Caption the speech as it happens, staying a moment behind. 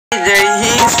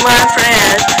my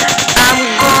friend. I'm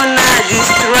gonna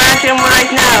distract him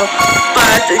right now,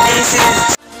 but this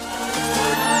is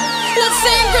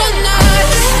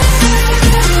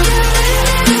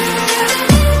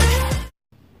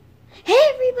Hey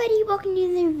everybody, welcome to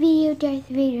the video. Darth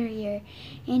Vader here,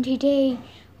 and today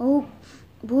I'll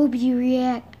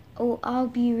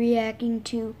be reacting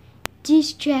to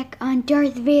Diss Track on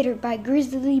Darth Vader by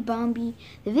Grizzly, Bombe.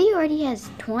 The video already has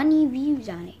 20 views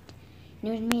on it,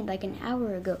 and it was made like an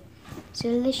hour ago. So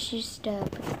let's just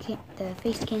put the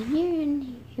face cam here,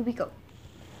 and here we go.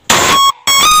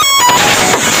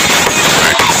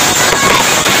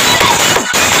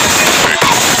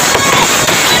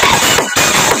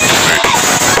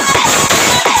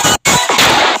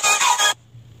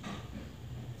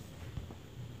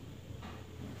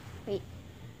 Wait,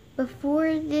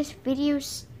 before this video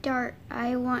start,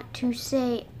 I want to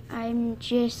say I'm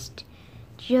just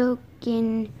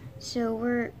joking, so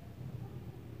we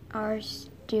are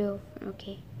still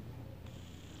okay.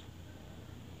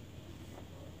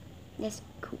 That's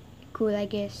cool, I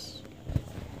guess.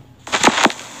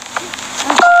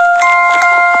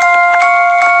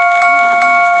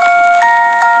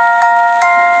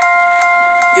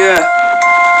 yeah.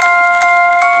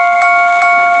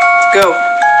 Go.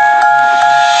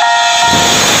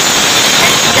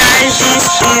 Hey guys, this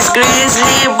is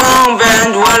Grizzly, Bombe,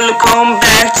 and welcome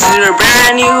back to a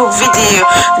brand new video.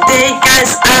 Today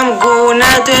guys, I'm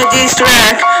gonna do this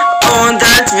track on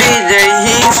that video.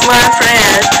 He's my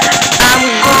friend. I'm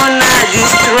gonna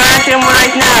distract him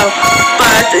right now,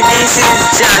 but this is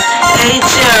just a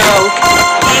joke.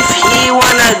 If he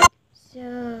wanna,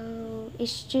 So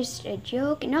it's just a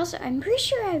joke, and also I'm pretty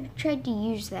sure I've tried to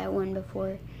use that one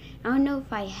before. I don't know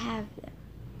if I have them.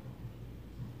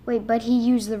 Wait, but he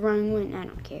used the wrong one. I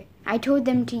don't care. I told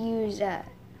them to use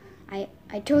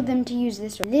I told them to use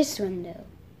this one though.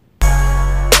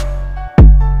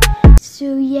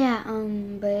 So yeah,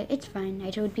 but it's fine. I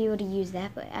told people to use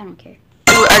that, but I don't care.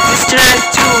 do a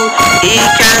distract too. He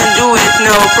can do it,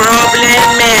 no problem,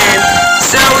 man.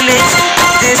 So let's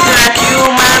distract you,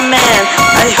 my man.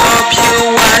 I hope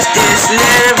you watch this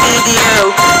little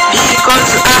video,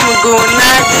 because I'm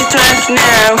gonna distract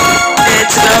now.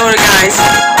 Let's go guys,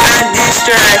 and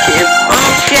distract him.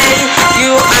 Okay,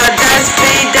 you are Darth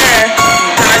Vader.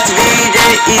 Darth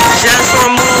Vader is just a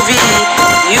movie.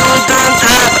 You don't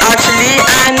have actually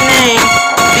a name,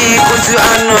 because you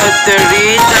are not the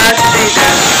real Darth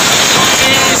Vader.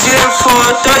 It is your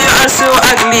photo, you are so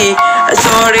ugly.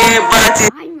 Sorry, but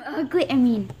I'm ugly. I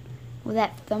mean, well,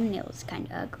 that thumbnail is kind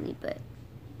of ugly, but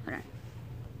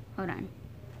hold on.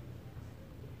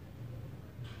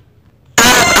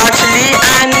 actually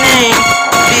a name,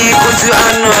 because you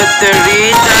are not the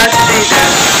real Darth Vader.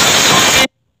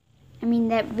 I mean,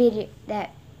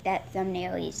 that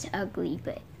thumbnail is ugly,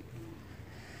 but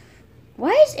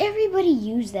why does everybody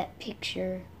use that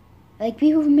picture? Like,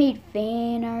 people made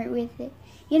fan art with it.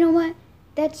 You know what?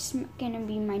 That's gonna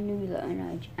be my new logo.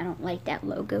 No, I don't like that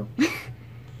logo.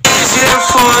 It's your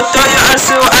photo, you are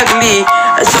so ugly.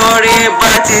 Sorry,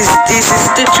 but this is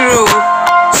the truth.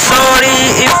 Sorry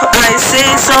if I say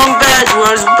some bad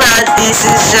words, but this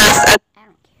is just a I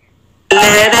don't care.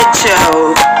 little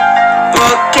joke.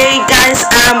 Okay guys,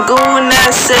 I'm gonna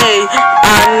say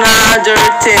another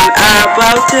thing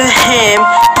about him.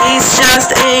 He's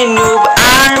just a noob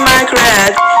on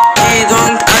Minecraft. He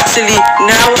don't actually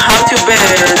know how to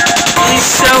build. He's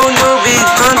so noob, he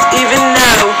don't even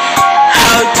know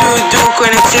how to do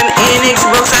connection in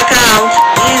Xbox account.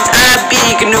 He's a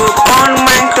big noob on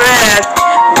Minecraft,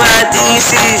 but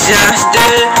this is just the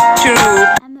truth.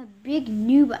 I'm a big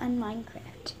noob on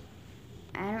Minecraft.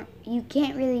 You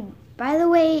can't really. By the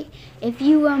way, if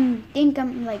you think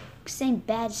I'm like saying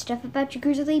bad stuff about you,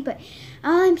 Grizzly, but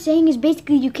all I'm saying is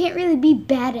basically you can't really be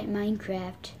bad at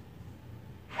Minecraft.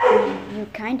 I mean, you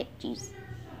kind of, jeez,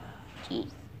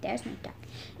 there's my dog.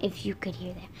 If you could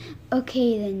hear that.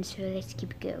 Okay then, so let's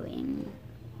keep going.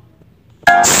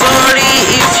 Sorry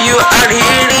if you are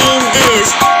hearing this,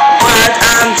 but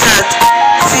I'm just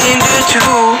seeing the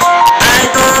truth. I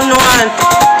don't want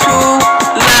to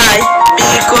lie,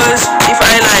 because if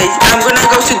I lie, I'm gonna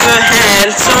go to the hell.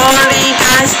 Sorry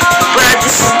guys, but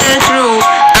this is the truth.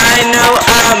 I know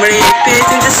I'm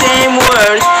repeating the same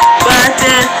word, but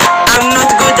I'm not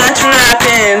good at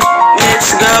rapping.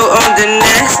 Let's go on the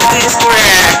next diss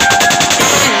track.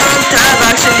 He don't have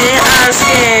actually a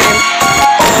skin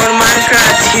on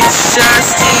Minecraft, he's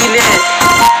just stealing.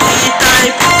 He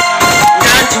typed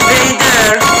Darth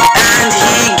Vader and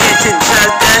he gets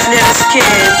just that little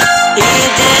skin. He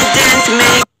didn't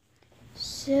make.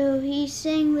 So he's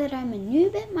saying that I'm a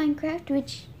noob at Minecraft,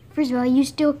 which First of all, you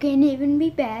still can't even be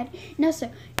bad. No, sir.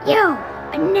 Yo,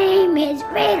 my name is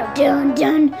Riddle Dun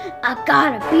Dun. I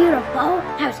got a beautiful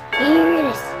house. Here it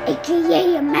is,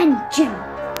 aka a mansion.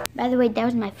 By the way, that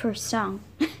was my first song.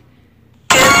 It's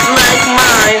like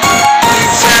mine.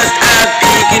 He's just a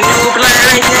big noob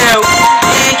right now.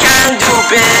 He can do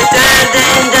better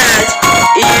than that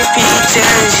if he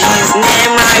changes his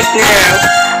name right now.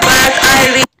 But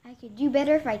I could do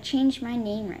better if I changed my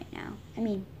name right now. I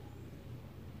mean,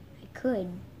 I could,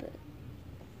 but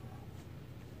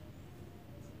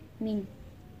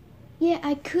yeah,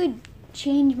 I could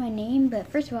change my name, but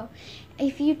first of all,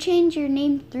 if you change your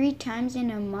name 3 times in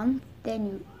a month,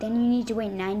 then you need to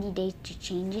wait 90 days to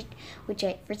change it, which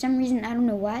for some reason, I don't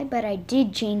know why, but I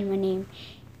did change my name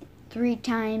 3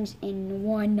 times in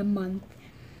 1 month,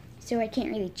 so I can't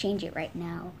really change it right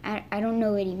now. I don't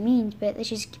know what he means, but let's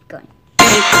just keep going.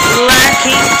 like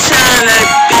his channel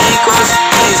because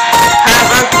he's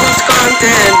have a good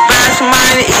content, but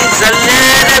mine is a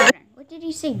little bit. What did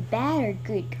he say, bad or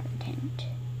good content?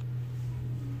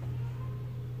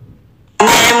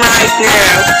 Name right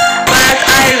now, but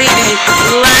I really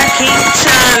like his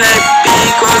channel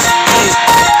because he's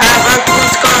have a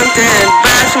good content,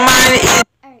 but mine is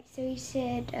Alright, so he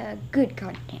said good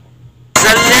content.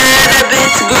 a little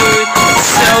bit good,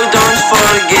 so don't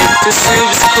forget to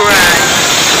subscribe.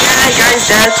 Yeah guys,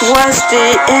 that was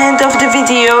the end of the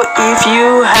video. If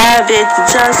you have it,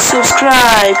 just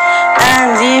subscribe,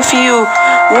 and if you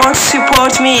want to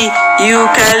support me, you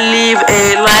can leave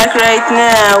a like right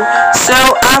now. So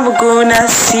I'm gonna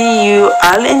see you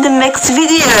all in the next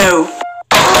video.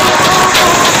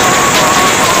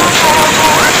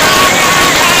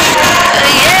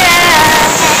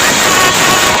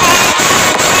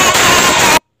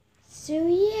 So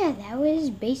yeah, that was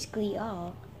basically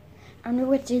all. I don't know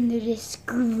what's in the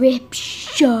description.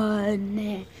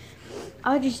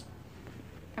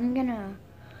 I'm gonna,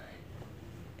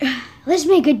 let's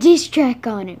make a diss track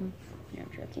on him. No,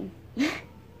 I'm joking.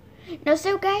 No,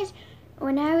 so guys,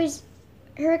 when I was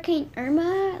Hurricane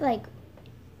Irma, like,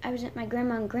 I was at my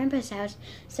grandma and grandpa's house,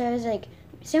 so I was like,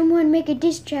 someone make a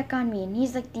diss track on me, and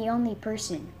he's like the only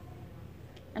person.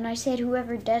 And I said,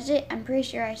 whoever does it, I'm pretty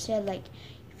sure I said, like,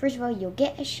 first of all, you'll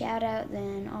get a shout out,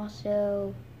 then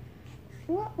also,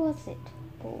 what was it?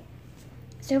 Oh.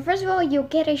 So first of all, you'll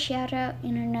get a shout out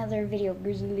in another video,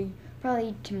 Grizzly,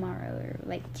 probably tomorrow or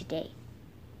like today.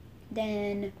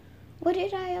 Then, what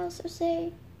did I also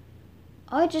say?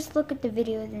 I'll just look at the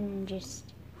videos and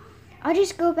I'll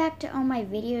just go back to all my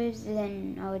videos,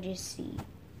 then I'll just see.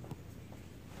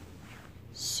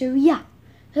 So yeah,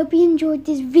 hope you enjoyed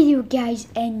this video, guys,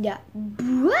 and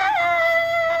bye!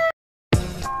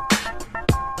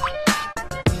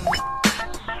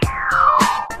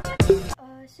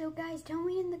 So guys, tell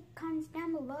me in the comments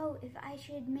down below if I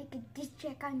should make a diss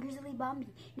track on Grizzly Bombe.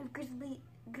 And if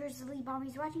Grizzly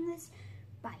Bombe's watching this,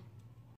 bye.